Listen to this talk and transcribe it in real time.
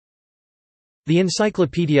The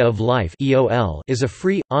Encyclopedia of Life (EOL) is a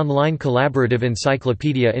free, online collaborative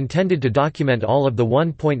encyclopedia intended to document all of the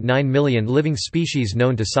 1.9 million living species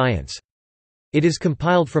known to science. It is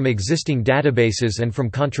compiled from existing databases and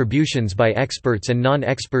from contributions by experts and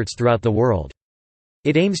non-experts throughout the world.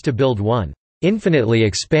 It aims to build one infinitely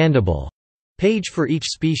expandable page for each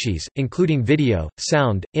species, including video,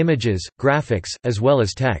 sound, images, graphics, as well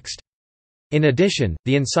as text. In addition,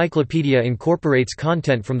 the encyclopedia incorporates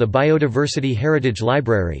content from the Biodiversity Heritage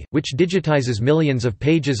Library, which digitizes millions of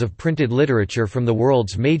pages of printed literature from the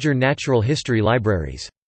world's major natural history libraries.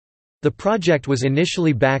 The project was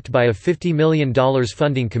initially backed by a $50 million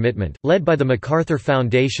funding commitment, led by the MacArthur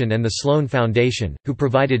Foundation and the Sloan Foundation, who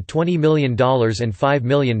provided $20 million and $5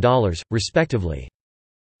 million, respectively.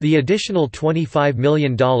 The additional $25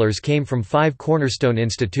 million came from 5 cornerstone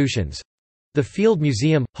institutions: the Field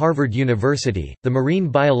Museum, Harvard University, the Marine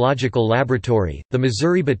Biological Laboratory, the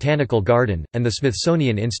Missouri Botanical Garden, and the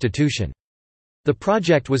Smithsonian Institution. The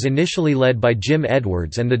project was initially led by Jim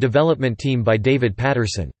Edwards and the development team by David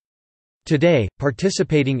Patterson. Today,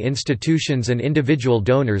 participating institutions and individual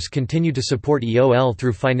donors continue to support EOL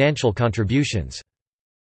through financial contributions.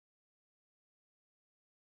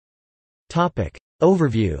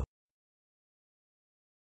 Overview.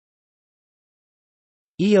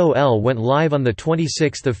 EOL went live on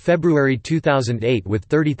 26 February 2008 with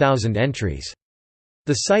 30,000 entries.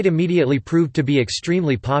 The site immediately proved to be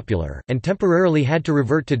extremely popular, and temporarily had to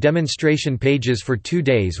revert to demonstration pages for 2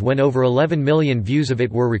 days when over 11 million views of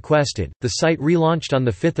it were requested. The site relaunched on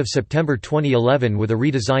 5 September 2011 with a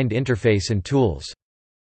redesigned interface and tools.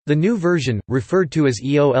 The new version, referred to as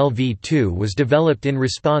EOL v2, was developed in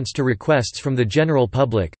response to requests from the general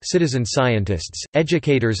public, citizen scientists,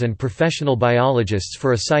 educators and professional biologists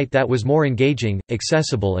for a site that was more engaging,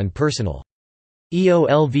 accessible and personal.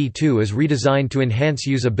 EOL v2 is redesigned to enhance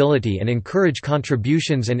usability and encourage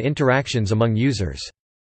contributions and interactions among users.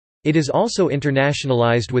 It is also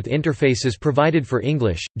internationalized with interfaces provided for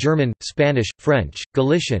English, German, Spanish, French,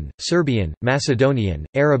 Galician, Serbian, Macedonian,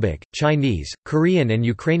 Arabic, Chinese, Korean and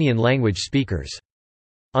Ukrainian language speakers.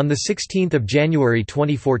 On 16 January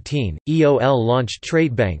 2014, EOL launched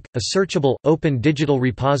TraitBank, a searchable, open digital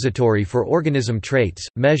repository for organism traits,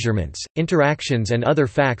 measurements, interactions and other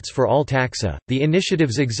facts for all taxa. The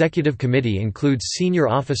initiative's executive committee includes senior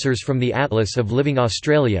officers from the Atlas of Living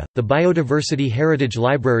Australia, the Biodiversity Heritage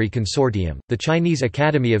Library Consortium, the Chinese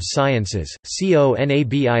Academy of Sciences,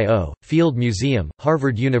 CONABIO, Field Museum,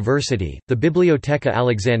 Harvard University, the Biblioteca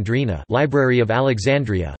Alexandrina, Library of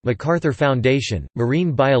Alexandria, MacArthur Foundation,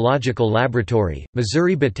 Marine Biological Laboratory,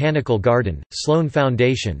 Missouri Botanical Garden, Sloan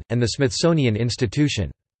Foundation, and the Smithsonian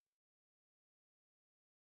Institution.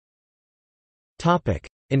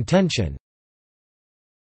 Intention.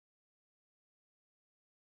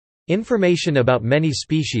 Information about many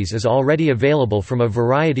species is already available from a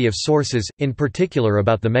variety of sources, in particular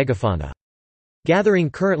about the megafauna.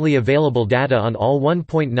 Gathering currently available data on all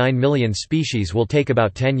 1.9 million species will take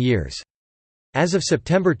about 10 years. As of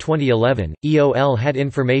September 2011, EOL had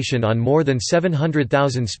information on more than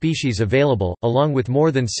 700,000 species available, along with more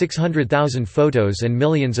than 600,000 photos and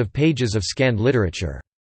millions of pages of scanned literature.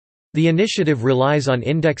 The initiative relies on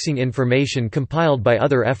indexing information compiled by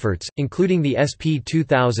other efforts, including the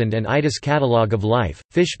SP2000 and ITIS Catalogue of Life,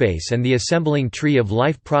 Fishbase and the Assembling Tree of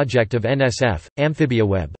Life project of NSF,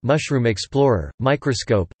 AmphibiaWeb, Mushroom Explorer,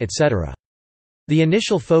 Microscope, etc. The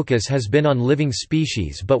initial focus has been on living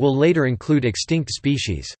species but will later include extinct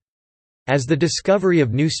species. As the discovery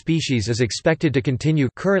of new species is expected to continue,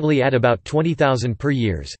 currently at about 20,000 per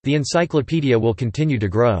year, the encyclopedia will continue to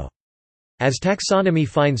grow. As taxonomy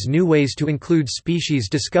finds new ways to include species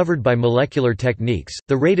discovered by molecular techniques,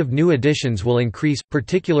 the rate of new additions will increase,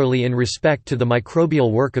 particularly in respect to the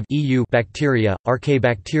microbial work of EU bacteria,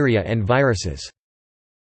 archaebacteria and viruses.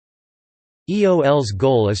 EOL's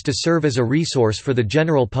goal is to serve as a resource for the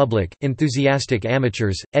general public, enthusiastic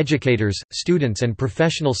amateurs, educators, students and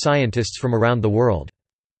professional scientists from around the world.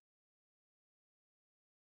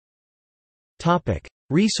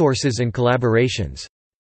 Resources and collaborations.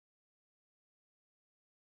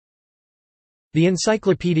 The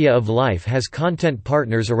Encyclopedia of Life has content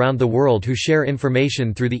partners around the world who share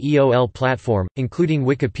information through the EOL platform, including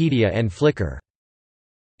Wikipedia and Flickr.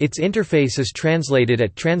 Its interface is translated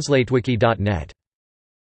at translatewiki.net.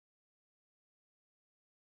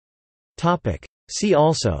 See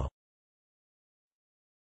also: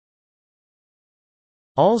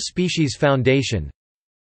 All Species Foundation,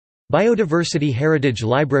 Biodiversity Heritage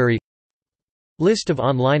Library, List of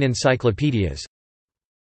online encyclopedias,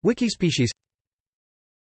 Wikispecies.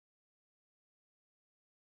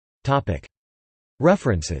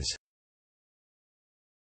 References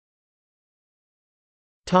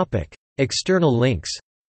External links.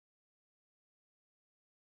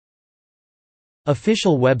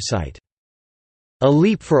 Official website. A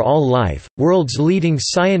Leap for All Life, world's leading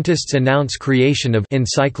scientists announce creation of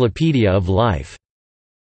Encyclopedia of Life.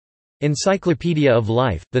 Encyclopedia of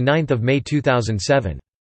Life, 9 May 2007.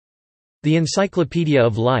 The Encyclopedia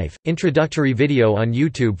of Life, introductory video on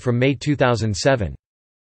YouTube from May 2007.